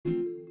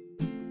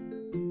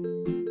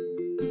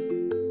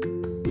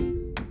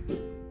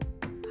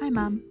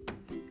Mom,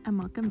 and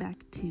welcome back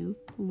to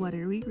What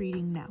Are We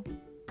Reading Now?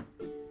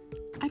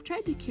 I've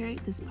tried to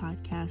curate this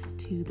podcast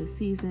to the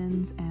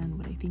seasons and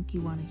what I think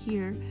you want to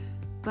hear,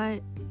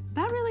 but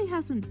that really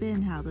hasn't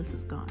been how this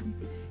has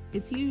gone.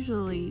 It's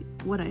usually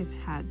what I've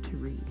had to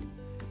read.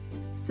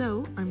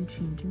 So I'm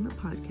changing the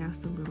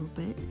podcast a little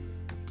bit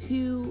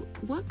to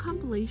what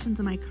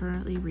compilations am I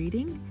currently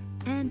reading,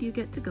 and you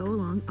get to go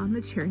along on the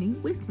journey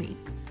with me.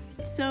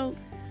 So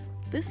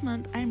this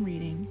month I'm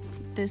reading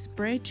This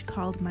Bridge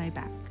Called My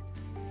Back,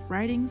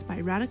 writings by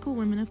radical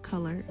women of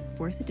color,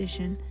 4th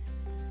edition,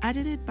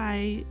 edited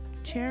by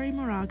Cherie,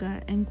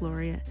 Moraga, and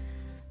Gloria,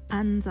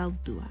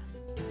 Anzaldua.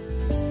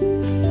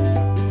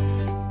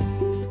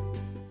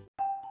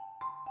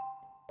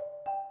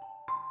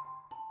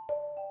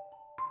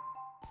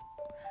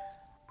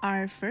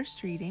 Our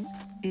first reading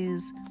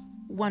is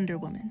Wonder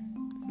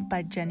Woman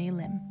by Genny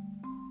Lim.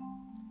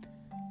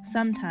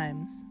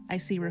 Sometimes I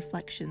see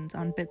reflections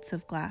on bits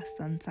of glass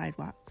on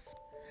sidewalks.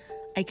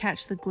 I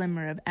catch the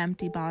glimmer of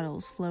empty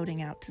bottles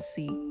floating out to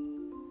sea.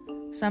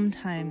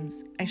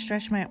 Sometimes I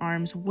stretch my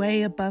arms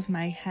way above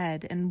my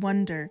head and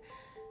wonder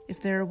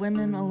if there are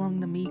women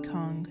along the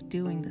Mekong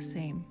doing the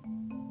same.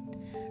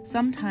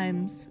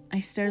 Sometimes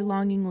I stare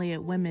longingly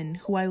at women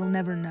who I will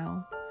never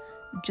know,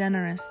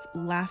 generous,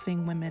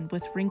 laughing women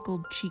with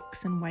wrinkled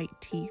cheeks and white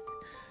teeth,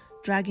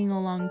 dragging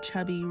along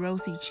chubby,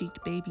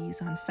 rosy-cheeked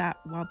babies on fat,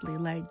 wobbly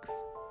legs.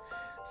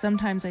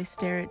 Sometimes I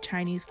stare at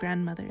Chinese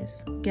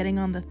grandmothers, getting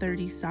on the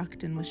 30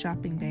 Stockton with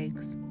shopping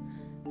bags,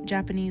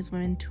 Japanese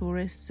women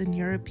tourists in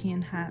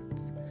European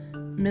hats,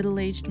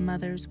 middle-aged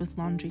mothers with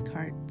laundry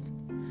carts,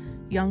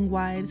 young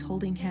wives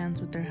holding hands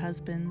with their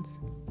husbands,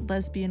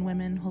 lesbian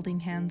women holding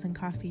hands in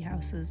coffee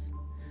houses,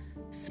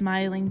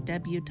 smiling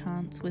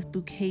debutantes with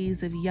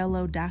bouquets of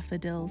yellow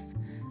daffodils,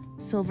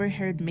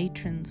 silver-haired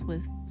matrons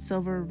with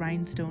silver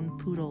rhinestone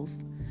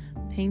poodles,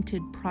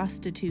 painted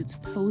prostitutes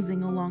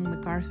posing along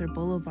MacArthur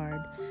Boulevard,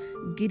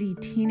 giddy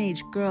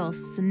teenage girls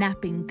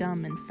snapping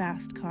gum in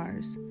fast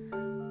cars,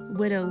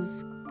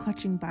 widows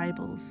clutching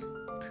Bibles,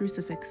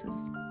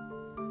 crucifixes.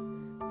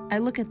 I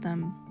look at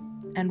them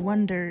and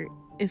wonder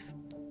if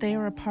they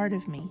are a part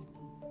of me.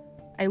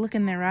 I look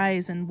in their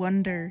eyes and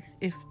wonder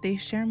if they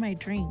share my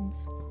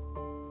dreams.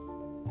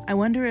 I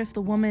wonder if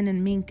the woman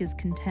in mink is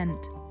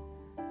content,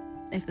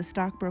 if the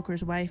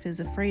stockbroker's wife is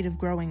afraid of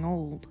growing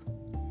old,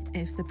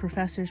 if the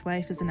professor's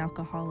wife is an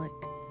alcoholic,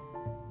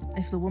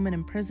 if the woman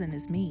in prison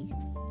is me.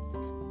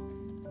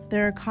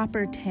 There are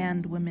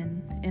copper-tanned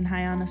women in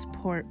Hyannis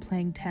Port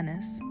playing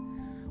tennis,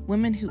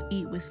 women who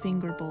eat with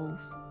finger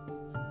bowls.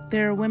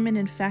 There are women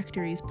in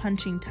factories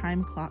punching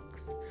time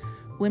clocks,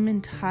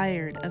 women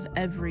tired of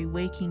every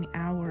waking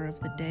hour of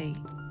the day.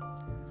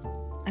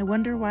 I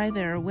wonder why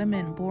there are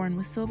women born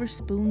with silver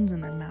spoons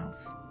in their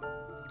mouths,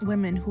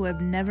 women who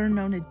have never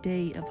known a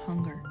day of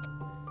hunger,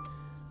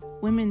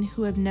 women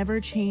who have never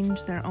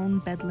changed their own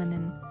bed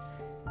linen.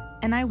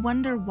 And I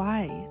wonder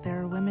why there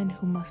are women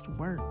who must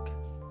work,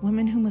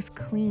 women who must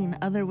clean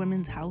other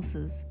women's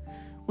houses,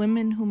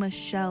 women who must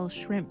shell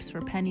shrimps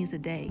for pennies a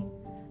day,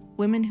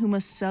 women who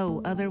must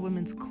sew other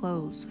women's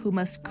clothes, who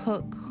must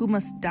cook, who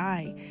must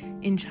die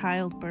in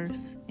childbirth,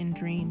 in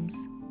dreams.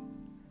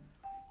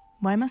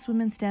 Why must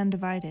women stand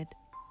divided,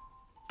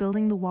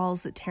 building the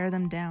walls that tear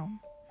them down?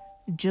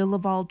 Jill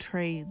of all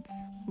trades,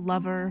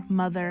 lover,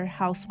 mother,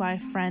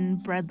 housewife,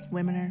 friend,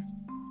 breadwinner,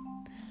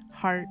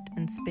 heart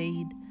and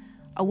spade.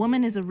 A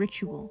woman is a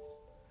ritual,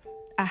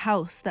 a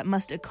house that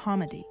must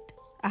accommodate,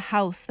 a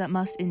house that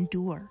must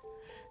endure,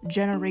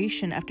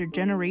 generation after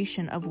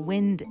generation of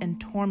wind and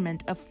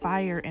torment, of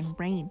fire and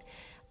rain,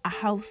 a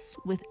house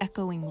with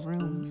echoing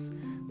rooms,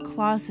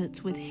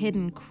 closets with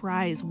hidden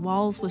cries,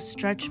 walls with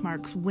stretch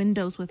marks,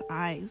 windows with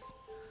eyes.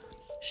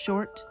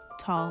 Short,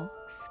 tall,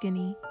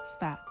 skinny,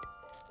 fat,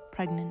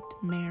 pregnant,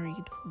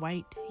 married,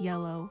 white,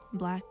 yellow,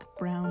 black,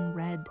 brown,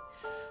 red,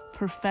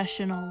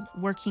 professional,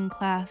 working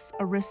class,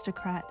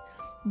 aristocrat,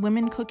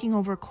 women cooking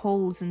over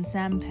coals and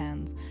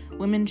sampans,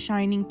 women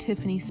shining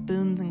Tiffany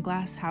spoons in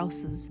glass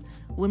houses,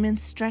 women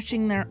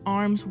stretching their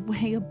arms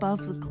way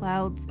above the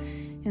clouds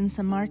in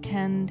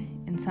Samarkand,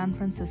 in San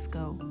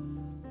Francisco,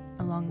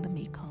 along the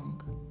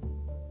Mekong.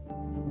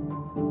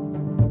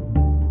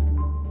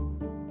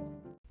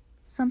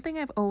 Something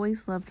I've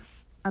always loved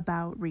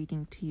about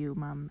reading to you,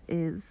 Mom,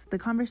 is the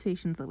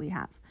conversations that we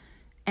have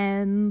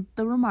and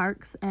the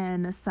remarks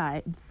and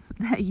asides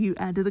that you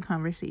add to the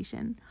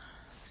conversation.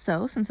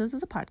 So, since this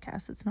is a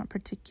podcast, it's not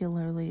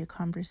particularly a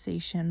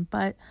conversation,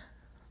 but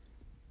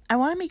I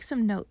want to make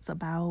some notes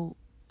about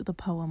the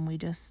poem we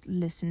just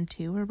listened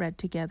to or read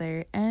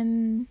together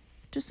and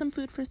just some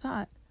food for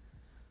thought.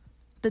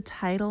 The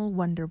title,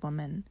 Wonder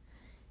Woman,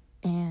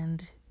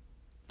 and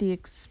the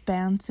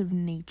expansive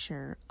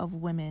nature of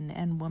women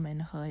and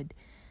womanhood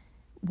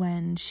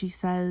when she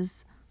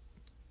says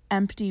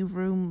empty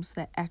rooms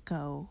that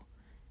echo,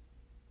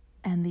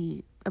 and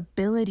the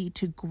ability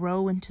to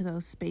grow into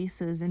those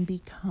spaces and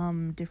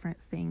become different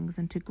things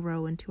and to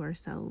grow into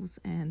ourselves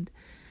and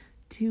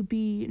to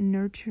be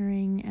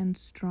nurturing and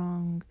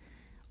strong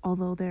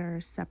Although there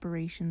are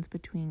separations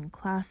between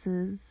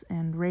classes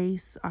and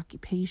race,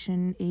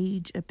 occupation,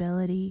 age,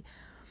 ability,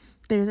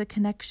 there's a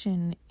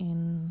connection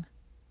in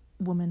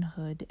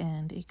womanhood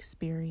and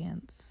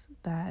experience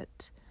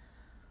that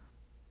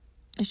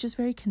is just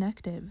very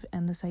connective.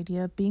 And this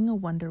idea of being a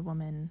Wonder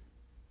Woman,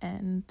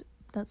 and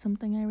that's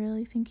something I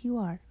really think you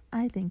are.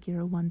 I think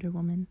you're a Wonder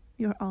Woman.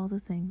 You're all the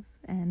things,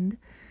 and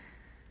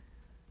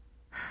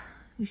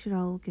we should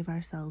all give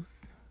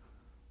ourselves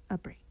a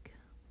break.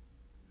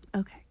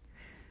 Okay.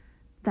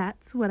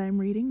 That's what I'm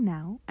reading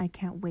now. I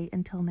can't wait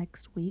until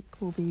next week.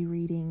 We'll be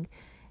reading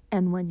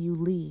And When You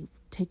Leave,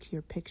 Take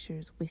Your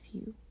Pictures With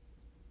You.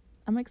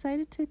 I'm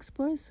excited to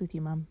explore this with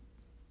you, Mom.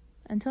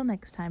 Until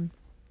next time.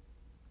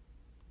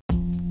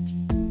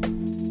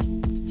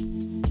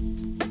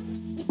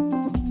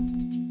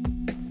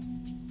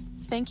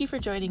 Thank you for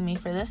joining me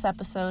for this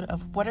episode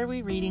of What Are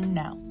We Reading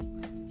Now?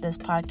 This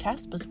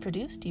podcast was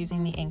produced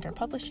using the Anchor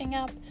Publishing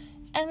app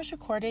and was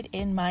recorded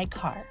in my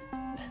car.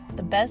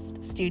 The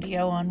best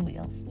studio on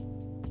wheels.